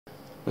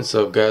What's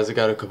up, guys? I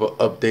got a couple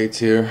updates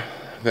here.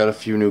 I got a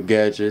few new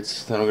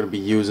gadgets that I'm going to be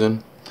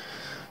using.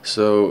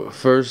 So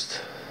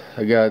first,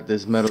 I got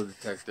this metal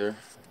detector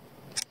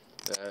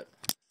that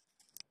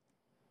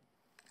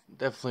I'm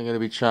definitely going to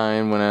be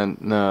trying when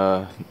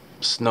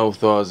snow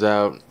thaws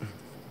out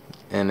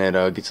and it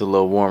gets a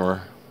little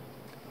warmer.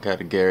 Got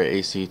a GARRET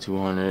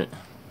AC200.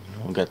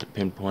 Got the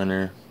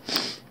pinpointer.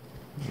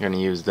 I'm going to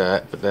use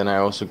that. But then I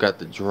also got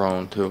the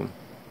drone too.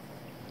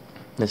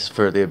 This is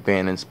for the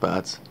abandoned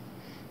spots.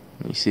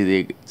 You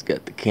see it's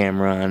got the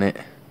camera on it.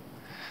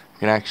 I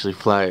can actually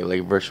fly it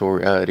like virtual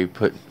reality.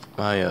 Put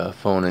my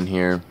phone in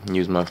here and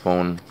use my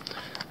phone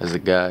as a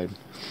guide.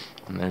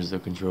 And there's the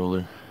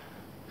controller.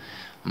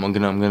 I'm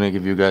gonna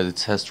give you guys a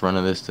test run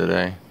of this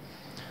today.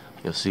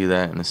 You'll see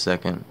that in a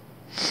second.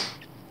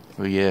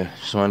 But yeah,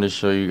 just wanted to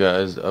show you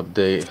guys the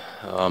update.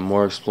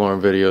 More exploring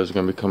videos are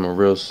gonna be coming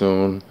real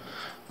soon.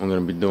 I'm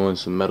gonna be doing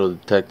some metal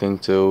detecting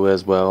too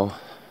as well.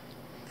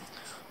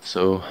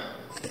 So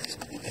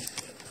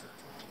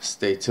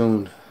stay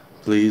tuned.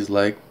 Please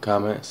like,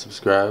 comment,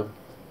 subscribe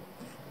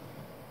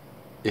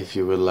if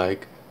you would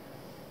like.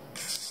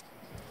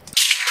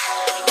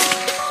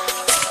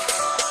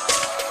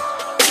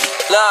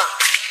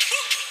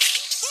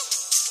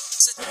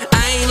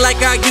 I ain't like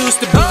I used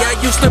to be. I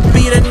used to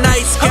be the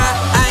nice guy.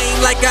 I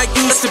ain't like I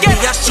used to be.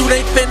 I shoot,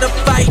 ain't finna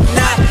fight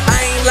now.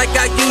 I ain't like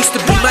I used to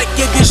be. Might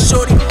give you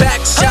shorty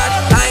back shot.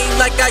 I ain't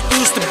like I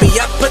used to be.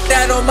 I put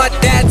that on my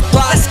dad's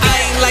plot. I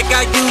ain't like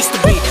I used to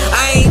be.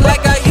 I ain't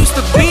like I used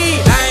to be.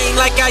 I ain't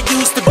like I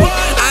used to be.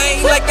 I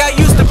ain't like I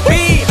used to be.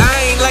 I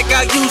ain't like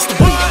I used to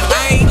be.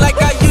 I ain't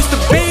like I used to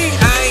be.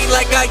 I ain't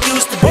like I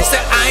used to be.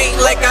 Said I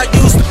ain't like I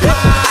used to be.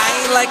 I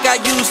ain't like I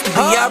used to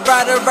be. I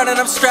ride around and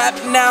I'm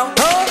strapped now.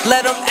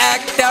 Let them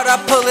act out. I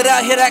pull it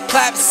out, hear that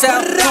clap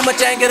sound. Too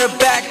much anger to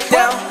back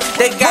down.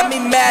 They got me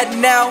mad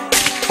now.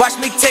 Watch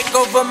me take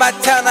over my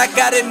town, I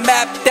got it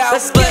mapped out.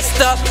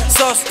 Blessed up,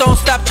 sauce don't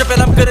stop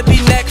dripping, I'm gonna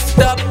be next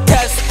up.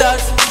 Test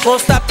us,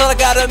 won't stop till I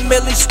got a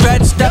milli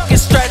stretched up.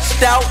 Get stretched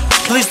out,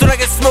 please do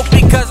not get smoked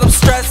because I'm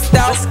stressed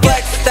out.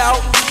 Flexed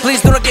out, please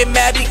do not get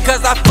mad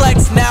because I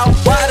flex now.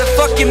 Why the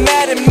fuck you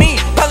mad at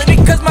me? Probably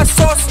because my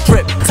sauce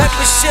drip. Type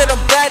of shit I'm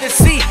glad to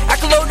see. I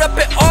can load up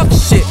and off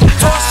shit,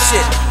 toss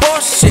shit,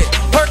 boss shit.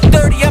 Perk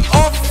 30, I'm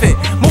off it.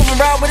 Moving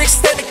around with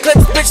extended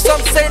clips, bitch, so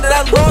I'm saying that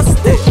I lost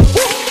it.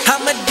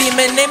 I'm a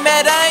demon, they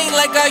mad, I ain't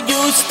like I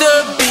used to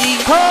be.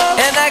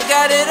 And I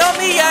got it on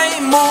me, I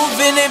ain't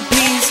moving in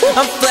peace.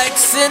 I'm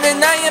flexing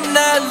and I am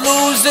not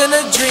losing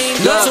a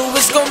dream. So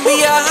it's gonna be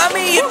a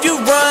homie if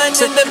you run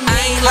into me. I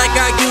ain't like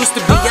I used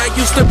to be, I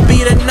used to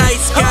be the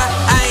nice guy.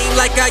 I ain't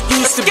like I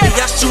used to be,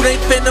 I shoot,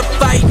 ain't finna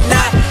fight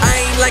now.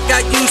 I ain't like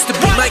I used to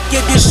be, might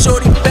give you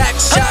shorty back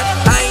shot.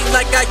 I ain't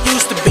like I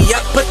used to be,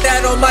 I put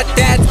that on my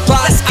dad's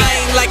plot. I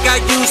ain't like I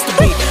used to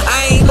be,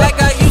 I ain't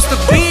like I used to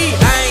be.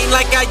 I ain't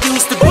like I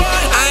used to be,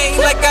 I ain't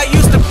like I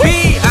used to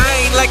be. I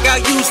ain't like I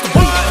used to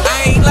be,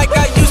 I ain't like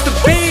I used to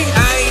be.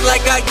 I ain't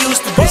like I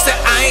used to be, said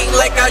I ain't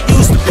like I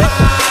used to be.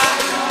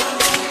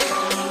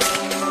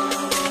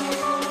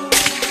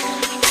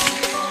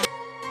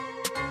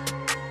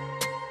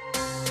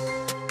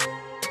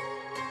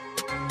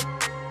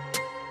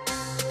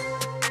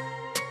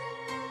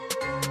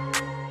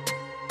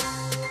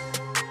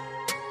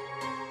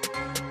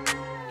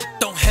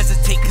 Don't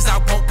hesitate cause I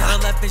won't.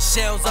 Got 11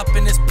 shells up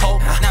in this pole.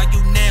 Now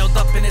you nailed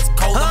up and it's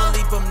cold. I'ma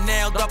leave them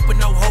nailed up with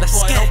no hope.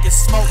 Boy, don't get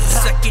smoked.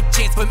 Second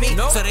chance for me,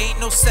 so there ain't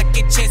no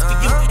second chance for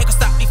you. Ain't gon'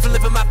 stop me from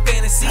living my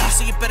fantasy.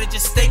 So you better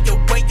just stay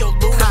away, you'll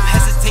lose. Don't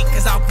hesitate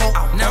cause I won't.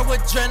 Now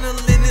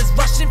adrenaline is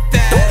rushing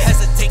fast. Don't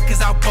hesitate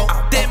cause I won't.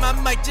 Damn, I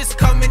might just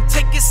come and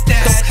take his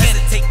stats. Don't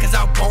hesitate cause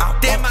I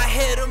won't. Damn, I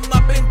hit him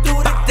up and do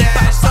the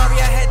dash. Sorry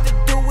I had to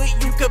do it,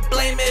 you could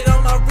blame it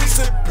on my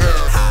recent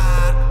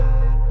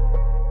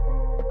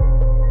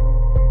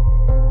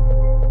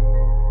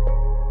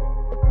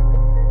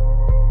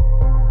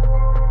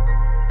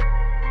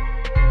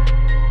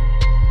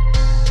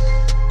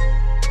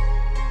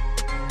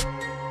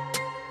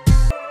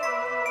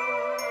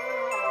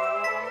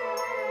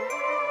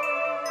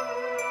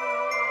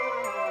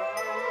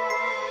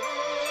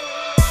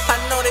I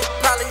know they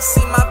probably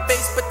see my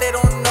face, but they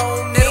don't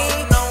know me.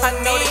 I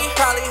know they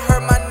probably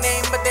heard my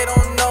name, but they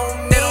don't know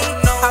me.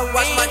 I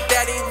watch my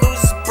daddy lose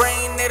his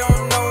brain, they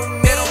don't know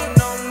me. They don't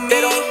know me.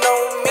 They don't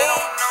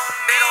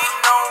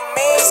know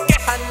me.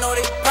 I know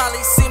they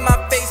probably see my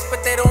face,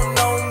 but they don't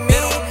know me.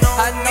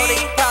 I know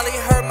they probably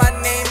heard my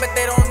name, but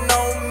they don't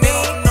know me.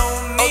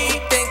 Oh, you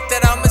think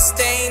that I'm a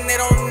stain? They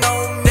don't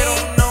know me. They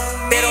don't know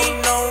me. They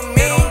don't know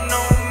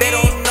me. They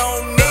don't know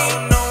me.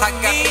 I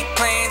got big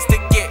plans to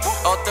get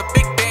all the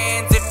big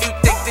bands. If you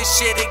think this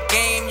shit a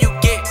game, you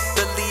get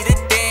deleted.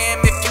 Damn,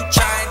 if you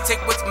try and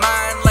take what's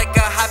mine like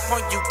a high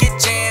point, you get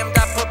jammed.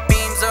 I put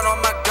beams on all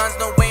my guns,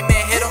 no way,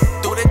 man, hit them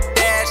through the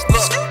dash.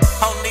 Look,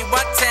 only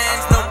want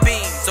tens, no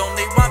beams,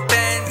 only want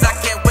bends. I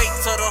can't wait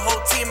till the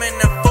whole team in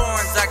the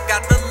foreigns. I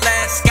got the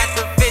lens, got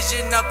the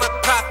vision of a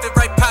prophet,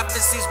 write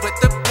prophecies with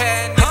the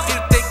pen. If you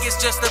think it's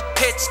just a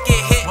pitch,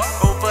 get hit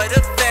over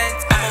the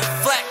fence. I'ma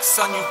flex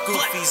on you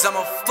goofies,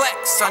 I'ma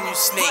flex brakes on you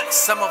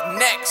snakes. I'm up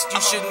next,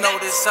 you should know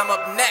this, I'm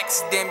up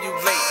next, damn you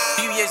late.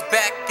 Few years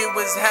back it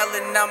was hell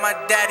and now my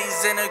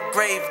daddy's in a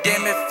grave.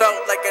 Damn, it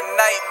felt like a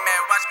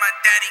nightmare, watch my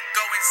daddy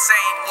go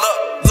insane.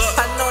 Look,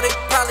 I know they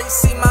probably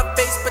see my